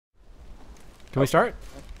Can we start?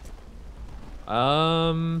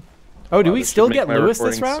 Oh, do we still get Lewis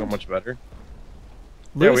this round? So much better.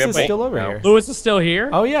 Lewis is still over here. Lewis is still here?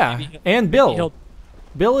 Oh, yeah. And Bill.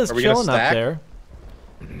 Bill is chilling up there.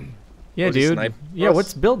 Yeah, dude. Yeah,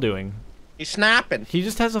 what's Bill doing? He's snapping. He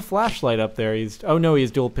just has a flashlight up there. Oh, no,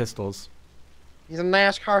 he's dual pistols. He's a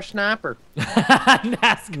NASCAR sniper.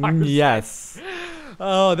 NASCAR. Yes.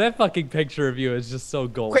 Oh, that fucking picture of you is just so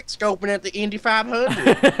gold. Quick scoping at the Indy 500.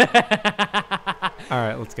 All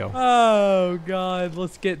right, let's go. Oh, God.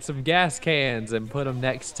 Let's get some gas cans and put them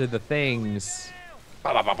next to the things.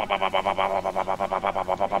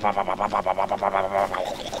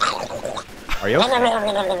 Are you?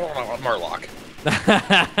 Murloc.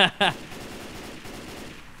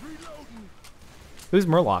 Who's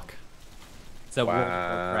Murloc? It's a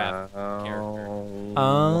Warcraft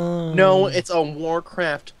character. No, it's a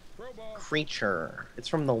Warcraft creature. It's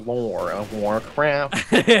from the lore of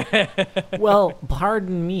Warcraft. Well,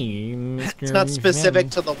 pardon me, Mr. It's not specific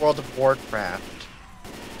to the World of Warcraft.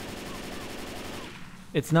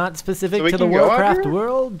 It's not specific So we to the can go out Warcraft here?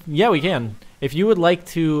 world? Yeah, we can. If you would like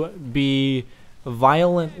to be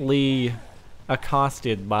violently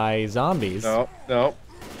accosted by zombies. No, no.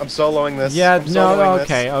 I'm soloing this. Yeah, I'm no, soloing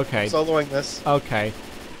okay, this. okay. I'm soloing this. Okay.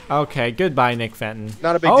 Okay, goodbye, Nick Fenton.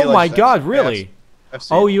 Not a big deal. Oh my god, really? FC.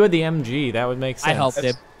 Oh, you had the MG. That would make sense. I helped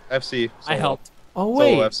him. FC. I helped. Oh,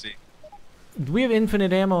 wait. Solo FC. We have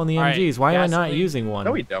infinite ammo on the All right, MGs. Why am I not gasoline. using one?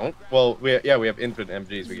 No, we don't. Well, we have infinite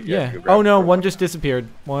MGs. We can Yeah. go grab Oh, no, them. one just disappeared.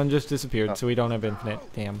 One just disappeared, Oh. so we don't have infinite.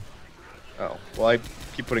 Damn. Oh, well, I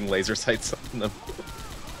keep putting laser sights on them.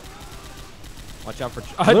 Watch out for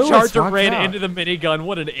Lewis, Charger watch ran out. into the minigun.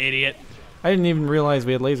 What an idiot. I didn't even realize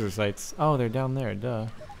we had laser sights. Oh, they're down there. Duh.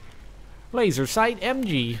 Laser sight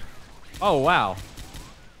MG. Oh, wow.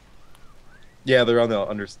 Yeah, they're on the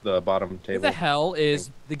under the bottom Who table. the hell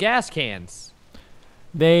is the gas cans?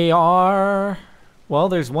 They are... Well,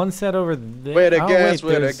 there's one set over there. Where the Oh, gas, wait,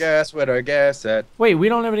 where the there's- gas, where the gas at? Wait, we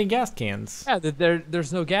don't have any gas cans. Yeah,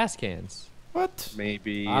 there's no gas cans. What?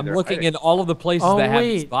 Maybe I'm they're looking hiding. in all of the places Oh, that have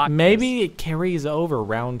these wait. boxes. Maybe it carries over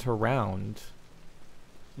round to round.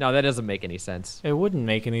 No, that doesn't make any sense. It wouldn't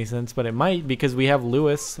make any sense, but it might because we have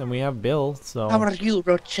Lewis and we have Bill, so... How are you,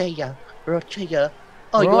 Rocheya? Rocheya.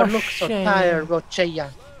 Oh, you look so Rocheya. tired, Rocheya.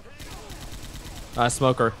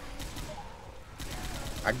 Smoker.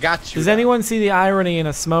 I got you. Does now. anyone see the irony in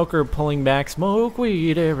a smoker pulling back smoke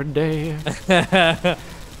weed every day? Alright.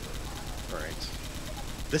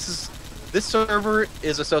 This server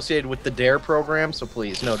is associated with the DARE program, so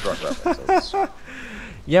please, no drug references.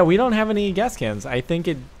 Yeah, we don't have any gas cans. I think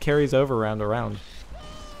it carries over round to round.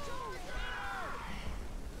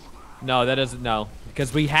 No, that doesn't. No,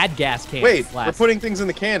 because we had gas cans. Wait, last. we're putting things in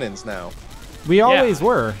the cannons now. We always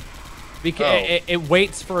were. Because Oh. it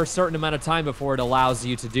waits for a certain amount of time before it allows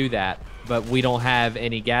you to do that. But we don't have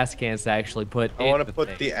any gas cans to actually put. I in want to the put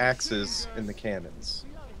thing. the axes in the cannons.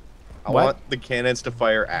 I What? want the cannons to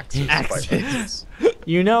fire axes. Axes.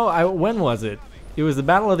 You know, when was it? It was the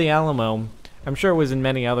Battle of the Alamo. I'm sure it was in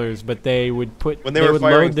many others, but they would put... When they were would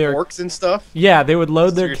firing load their forks and stuff. Yeah, they would load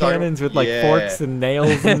So their you're talking- cannons with like Yeah. forks and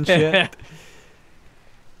nails and shit.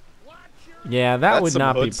 Yeah, that That's would some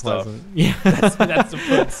not be hood stuff. pleasant. Yeah. That's some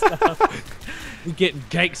good stuff. We getting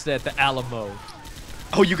gangsta at the Alamo.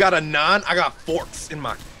 Oh, you got a non? I got forks in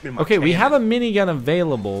my. Okay, we have a minigun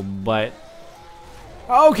available, but...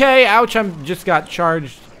 Okay, ouch, I'm just got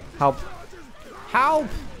charged. Help. Help!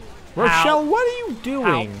 Rochelle, what are you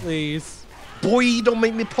doing? Ow, please. Boy, don't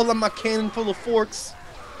make me pull out my cannon full of forks.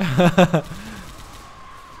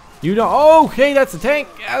 You don't... Okay, that's a tank.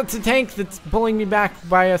 That's a tank that's pulling me back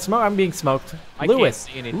by a smoke. I'm being smoked. I can't Lewis,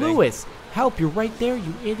 see anything. Lewis, help, you're right there,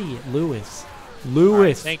 you idiot. Lewis. Alright,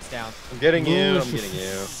 Lewis. tanks down. I'm getting you. Lewis I'm getting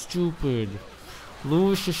is you. stupid.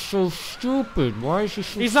 Lewis is so stupid. Why is he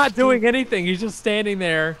so He's not doing anything. He's just standing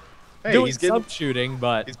there Hey, doing he's getting. some shooting,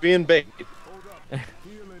 but He's being bait.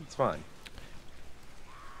 It's fine.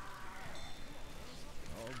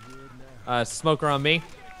 smoker on me.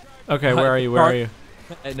 Okay, where are you? Where are you?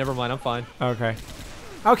 Never mind, I'm fine. Okay.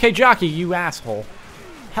 Okay, Jockey, you asshole.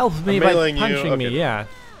 Help me I'm by mailing you. punching me, Okay. yeah.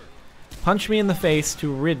 Punch me in the face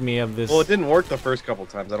to rid me of this. Well, it didn't work the first couple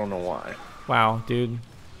times. I don't know why. Wow, dude.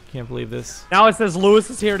 Can't believe this. Now it says Lewis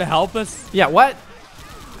is here to help us. Yeah, what?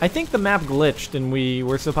 I think the map glitched and we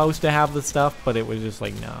were supposed to have the stuff, but it was just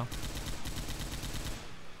like, no.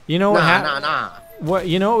 You know what Nah. What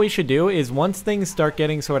you know what we should do is once things start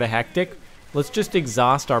getting sort of hectic, let's just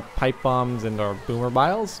exhaust our pipe bombs and our boomer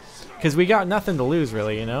biles, because we got nothing to lose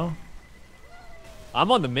really, you know.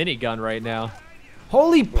 I'm on the minigun right now.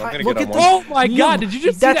 Holy gonna look get at on this. Oh my God, did you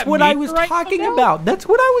just see That's that what I was meteorite talking come down? about. That's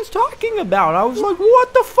what I was talking about. I was like,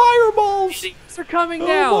 what the fireballs? These are coming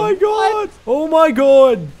down. Oh my God. Oh my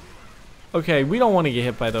God. Okay, we don't want to get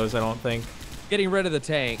hit by those, I don't think. Getting rid of the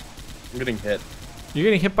tank. I'm getting hit. You're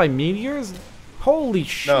getting hit by meteors? Holy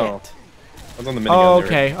shit. No. I was on the minigun. Oh, They were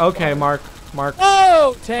okay, okay, fine. Mark.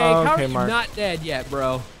 Oh, tank, how Okay, are you Mark. not dead yet,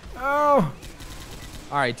 bro? Oh.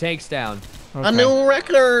 All right, tank's down. Okay. A new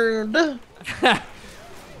record.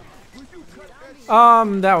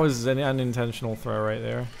 That was an unintentional throw right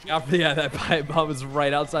there. Yeah, that pipe bomb was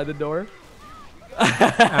right outside the door.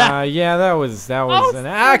 Yeah, that was an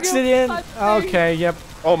accident. Okay, yep.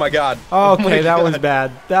 Oh my God. Okay, my that was God.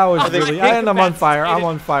 bad. That was really. And I'm on fire. I'm Fascinated.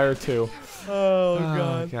 on fire too. Oh,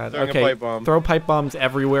 God. Throwing a Okay, pipe bomb. throw pipe bombs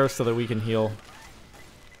everywhere so that we can heal.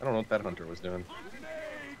 I don't know what that hunter was doing.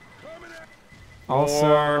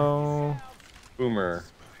 Also, Boomer.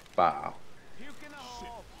 Wow.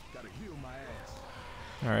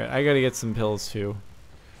 all right, I gotta get some pills too.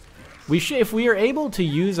 We should, if we are able to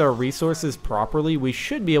use our resources properly, we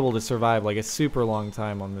should be able to survive like a super long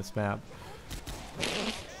time on this map.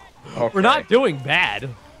 Okay. We're not doing bad.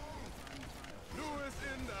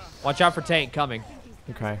 Watch out for tank coming.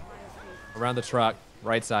 Okay. Around the truck,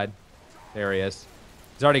 right side. There he is.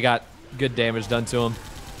 He's already got good damage done to him.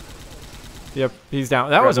 Yep, he's down.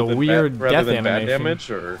 That was a weird death bad animation.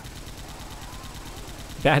 damage, or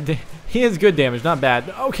Bad. He has good damage, not bad.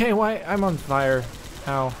 Okay, why? I'm on fire.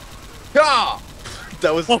 Ow. ah!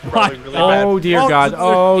 That was probably really bad. Oh dear Oh, God. they're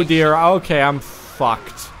Oh dear. Okay, I'm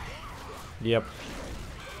fucked. Yep.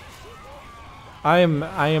 I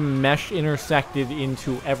am mesh intersected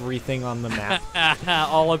into everything on the map.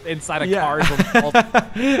 All up inside of Yeah. cars.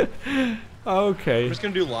 Okay. I'm just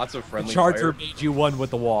gonna do lots of friendly Charger fire. made you one with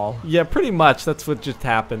the wall. Yeah, pretty much. That's what just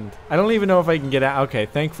happened. I don't even know if I can get out. Okay,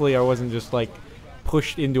 thankfully I wasn't just like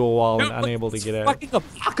pushed into a wall and Dude, look, unable to it's get out. fucking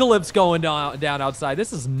apocalypse going down outside.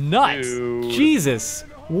 This is nuts. Dude. Jesus,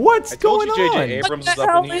 what's I told going you on? J.J. Abrams What is the up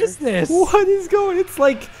hell in here. is this? What is going?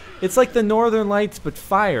 It's like the Northern Lights but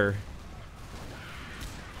fire.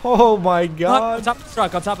 Oh my On God. top of the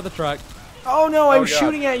truck. On top of the truck. Oh no, I Oh, was God.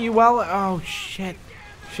 shooting at you while. Oh shit.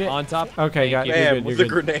 Shit. On top. Okay, got Thank you're Man, good. with You're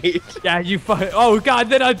the good. grenade. Yeah, you fucking. Oh God!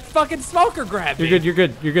 Then a fucking smoker grabbed me. You're good. You're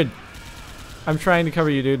good. You're good. I'm trying to cover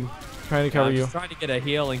you, dude. Trying to cover I'm you. just trying to get a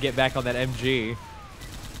heal and get back on that MG.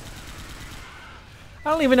 I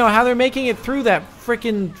don't even know how they're making it through that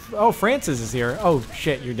freaking. Oh, Francis is here. Oh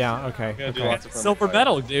shit, you're down. Okay. Gonna do Okay. lots of friendly Silver fire.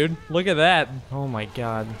 medal, dude. Look at that. Oh my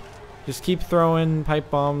God. Just keep throwing pipe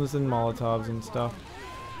bombs and Molotovs and stuff.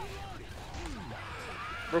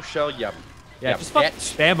 Rochelle, yep. Yeah, Yep. just fucking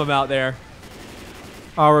spam them out there.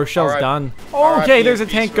 Oh, Rochelle's Alright. done. Oh, Alright, okay. There's a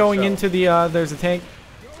peace, tank going Rochelle. into the. There's a tank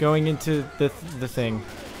going into the thing.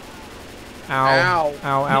 Ow. Ow.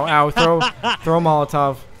 Ow. Ow. Ow. Throw a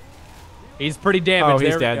Molotov. He's pretty damaged. Oh, he's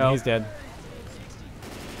There we dead. go. He's dead.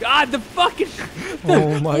 God, the fucking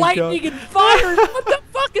Oh my lightning God. and fire. What the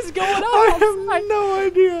fuck is going on? I outside? have no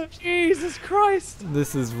idea. Jesus Christ.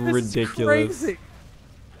 This is This ridiculous. Is crazy.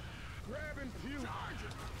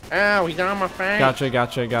 Ow, he's on my face.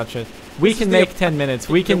 Gotcha. We This can is the make 10 minutes.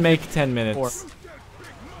 We can make 10 minutes. Four.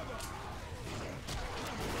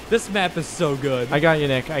 This map is so good. I got you,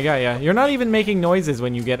 Nick. I got you. You're not even making noises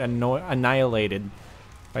when you get annihilated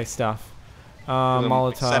by stuff. I'm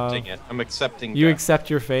Molotov. accepting it. I'm accepting You death. accept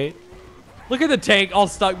your fate. Look at the tank all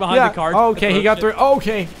stuck behind the car. Oh, okay, he got through. Oh,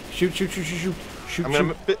 okay. Shoot. I'm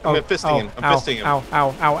fisting him. I'm fisting him.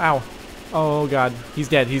 Ow. Oh God. He's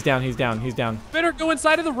dead. He's down. Better go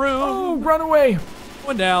inside of the room. Oh, run away.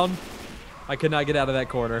 Going down. I could not get out of that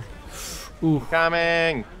corner. Ooh.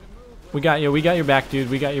 Coming. We got you. We got your back, dude.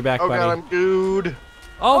 We got your back, Oh buddy. God, I'm dude.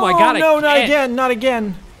 Oh my God! no, I not can't. again. Not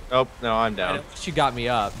again. Oh no, I'm down. At least you got me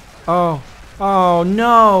up. Oh. Oh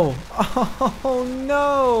no. Oh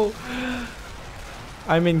no.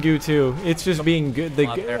 I'm in goo too. It's just being good.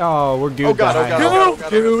 Out there. Oh, we're good. Oh God, oh God, oh God, oh God.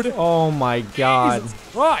 Dude. Oh my God.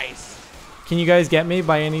 Jesus Christ. Can you guys get me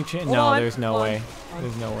by any chance? Hold No, on, there's no hold on. way.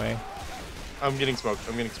 There's no way. I'm getting smoked.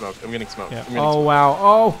 I'm getting smoked. Yeah. I'm Oh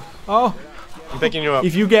wow. Oh. I'm picking you up.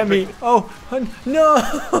 If you get me. Oh no.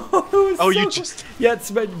 It was Oh, so you close. just. Yeah,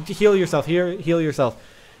 but heal yourself. Here, heal yourself.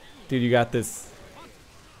 Dude, you got this.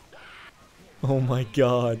 Oh my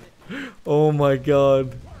God. Oh my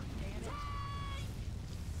God.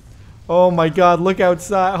 Oh my God, look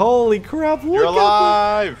outside. Holy crap, look You're out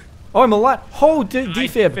alive. there. Oh, I'm alive. Oh, I defib.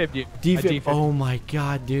 defibbed you. I Defib. defibbed you. Oh my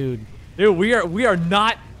God, dude. Dude, we are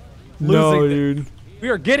not No, losing. dude. We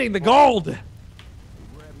are getting the gold.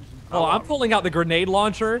 Oh, I'm pulling out the grenade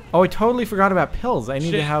launcher. Oh, I totally forgot about pills. I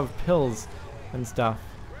need to Shit. have pills and stuff.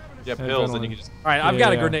 Yeah, pills, and you can just. All right, I've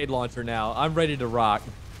got a Yeah. grenade launcher now. I'm ready to rock.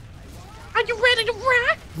 Are you ready to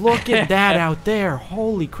rock? Look at that out there!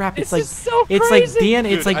 Holy crap! It's This like is so it's crazy. like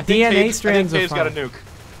DNA. It's Dude, like DNA strands I of think Tave's fire. got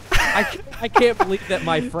a nuke. I can't believe that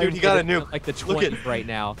my friend he got a nuke. like the Look at- 20s right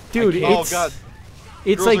now. Dude, Oh it's god.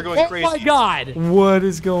 it's Girls like are going Oh crazy. my god! what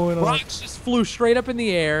is going on? Rocks just flew straight up in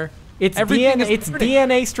the air. It's Everything DNA. is It's burning.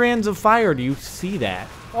 DNA strands of fire. Do you see that?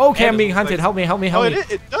 Okay, I'm it being looks hunted. like- Help me! Help me! Oh, Help it me! is,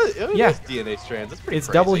 it does. It Yeah. is DNA strands. That's pretty It's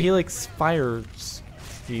crazy. double helix fire.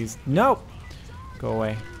 Jeez. Nope. Go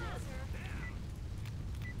away.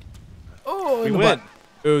 Oh, We in the win. butt.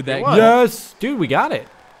 Ooh, that won. Yes, dude, we got it.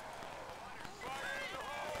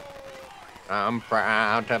 I'm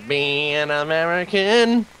proud to be an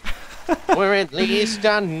American. Or at least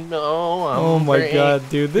I know I'm Oh my free. god,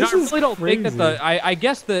 dude, this I is really don't crazy. think that I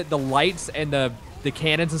guess the lights and the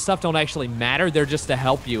cannons and stuff don't actually matter. They're just to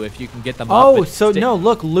help you if you can get them up. Oh, and so stick. no,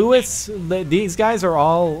 look, Lewis, these guys are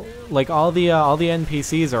all like all the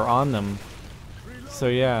NPCs are on them. So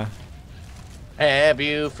yeah. Have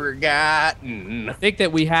you forgotten? I think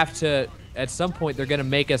that we have to. At some point, they're gonna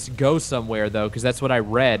make us go somewhere though, because that's what I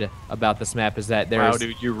read about this map. Is that there's. Wow,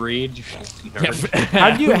 dude, you read? You nerd.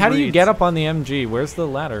 How do you Reads. get up on the MG? Where's the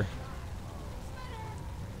ladder?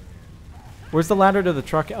 Where's the ladder to the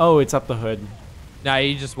truck? Oh, it's up the hood. Nah,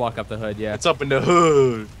 you just walk up the hood. Yeah. It's up in the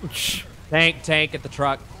hood. Tank at the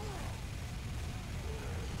truck.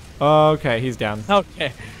 Okay, he's down.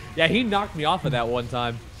 Okay. Yeah, he knocked me off of that one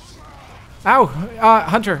time. Ow!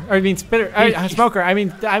 Hunter. I mean, spitter. Smoker. I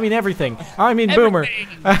mean everything. I mean, boomer.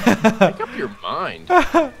 Make up your mind.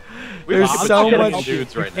 We There's have so a bunch much- of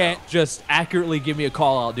dudes You right now. can't just accurately give me a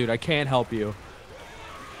call out, dude. I can't help you.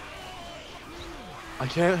 I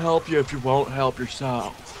can't help you if you won't help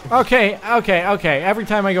yourself. Okay. Every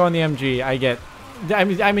time I go on the MG, I get.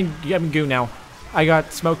 I'm goo now. I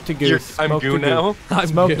got smoke to goo. I'm smoke goo to now? I'm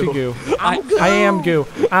Smoke goo. to goo. I am goo.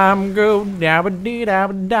 I'm goo. Dabba dee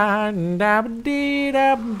dabba da dabba dee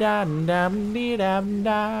dabba da dabba dee dabba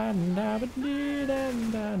da dabba dee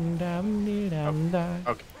dabba da dabba dee dabba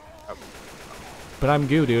da. Okay. But I'm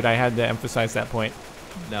goo, dude. I had to emphasize that point.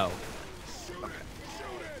 No.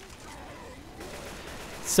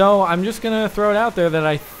 So I'm just gonna throw it out there that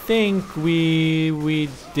I think we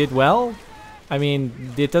did well. I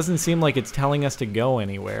mean, it doesn't seem like it's telling us to go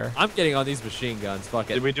anywhere. I'm getting on these machine guns. Fuck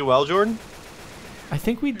it. Did we do well, Jordan? I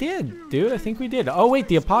think we did, dude. I think we did. Oh wait,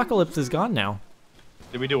 the apocalypse is gone now.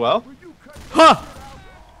 Did we do well? Huh!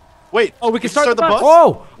 Wait. Oh, we can start the bus.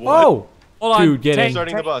 Oh, What? oh, Hold on. dude, get tank, in.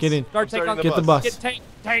 Starting the tank. bus. Get in. Start I'm starting tank Get the bus. Get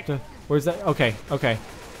tank. Where's that? Okay.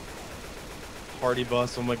 Party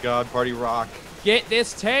bus. Oh my god. Party rock. Get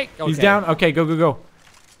this tank. Okay. He's down. Okay, go.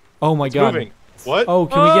 Oh my god. Moving. What? Oh,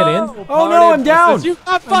 can we get in? Oh party no, I'm down. buses. You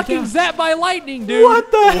got fucking down. zapped by lightning, dude. What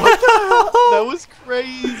the hell? That was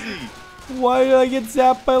crazy. Why did I get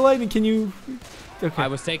zapped by lightning? Can you? Okay. I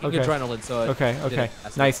was taking Okay. adrenaline, so it Okay. didn't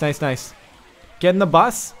mess me. Nice. Get in the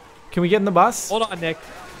bus. Can we get in the bus? Hold on, Nick.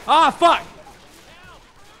 Ah, fuck.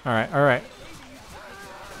 All right. All right.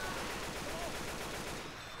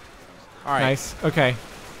 Nice. Okay.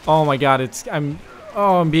 Oh my god,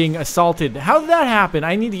 I'm being assaulted. How did that happen?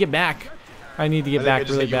 I need to get back. I need to get back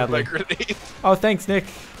really badly. Oh, thanks, Nick.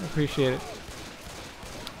 I appreciate it.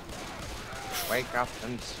 Wake up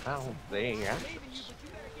and smell the ashes.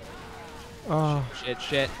 Oh,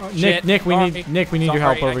 Shit. Nick, we need your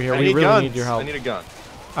help Sorry, over I- here. I We need really guns. need your help. I need a gun.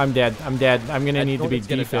 I'm dead. I'm gonna That need to be Jordan's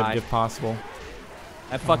gonna die. defibbed if possible.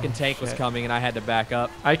 That fucking tank was shit. coming, and I had to back up.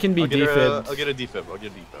 I can be I'll get defibbed. I'll get a defib.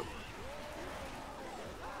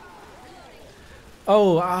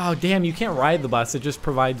 Oh, damn! You can't ride the bus. It just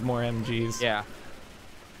provides more MGs. Yeah.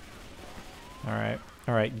 All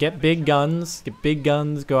right. Get big guns.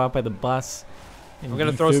 Go out by the bus. and I'm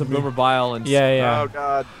gonna throw defib some me. boomer bile and Yeah. Oh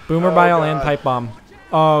god. Boomer Oh, bile God. and pipe bomb.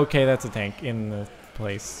 Oh, okay, that's a tank in the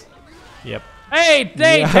place. Yep. Hey,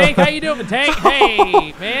 Yeah. Tank, how you doing, Tank?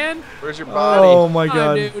 Hey, man. Where's your body? Oh my Come on,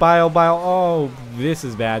 god. dude. Bile. Oh, this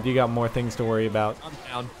is bad. You got more things to worry about. I'm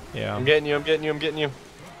down. Yeah. I'm getting you.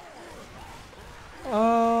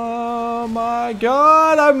 Oh my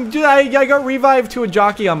god. I got revived to a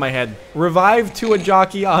jockey on my head. Revived to a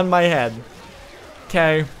jockey on my head.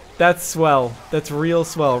 Okay. That's swell. That's real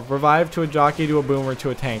swell. Revived to a jockey to a boomer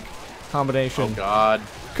to a tank. Oh Combination. god.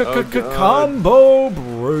 Oh, God. Combo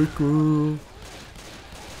breaker.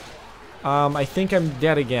 I think I'm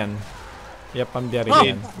dead again. Yep, I'm dead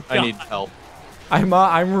again. I need help. I'm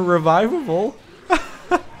revivable.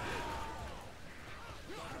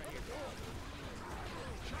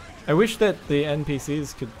 I wish that the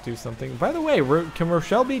NPCs could do something. By the way, can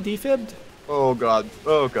Rochelle be defibbed? Oh god.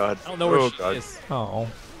 I don't know where she God. is. Oh.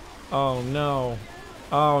 Oh no.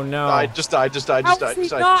 Oh no. Just died. How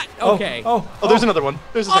is he not? Okay. Oh, Oh, there's another one.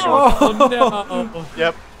 There's a second one. Oh, no.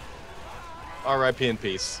 Yep. R.I.P. in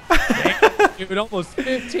peace. Dude, almost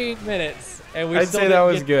 15 minutes, and we I'd still say that didn't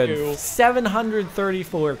was get good. to-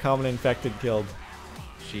 734 common infected killed.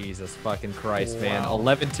 Jesus fucking Christ, man. Wow.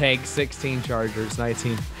 11 tanks, 16 chargers,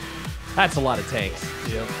 19. That's a lot of tanks.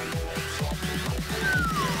 Yep.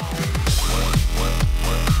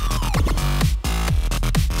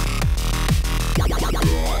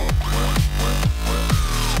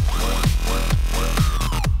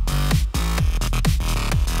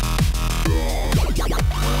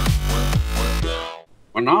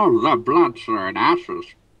 When all the bloods are in ashes,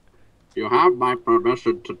 you have my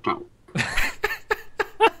permission to tow.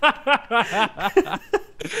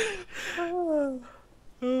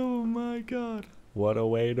 Oh my god. What a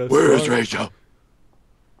way to Where's start. Rachel?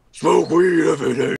 Smoke weed every day.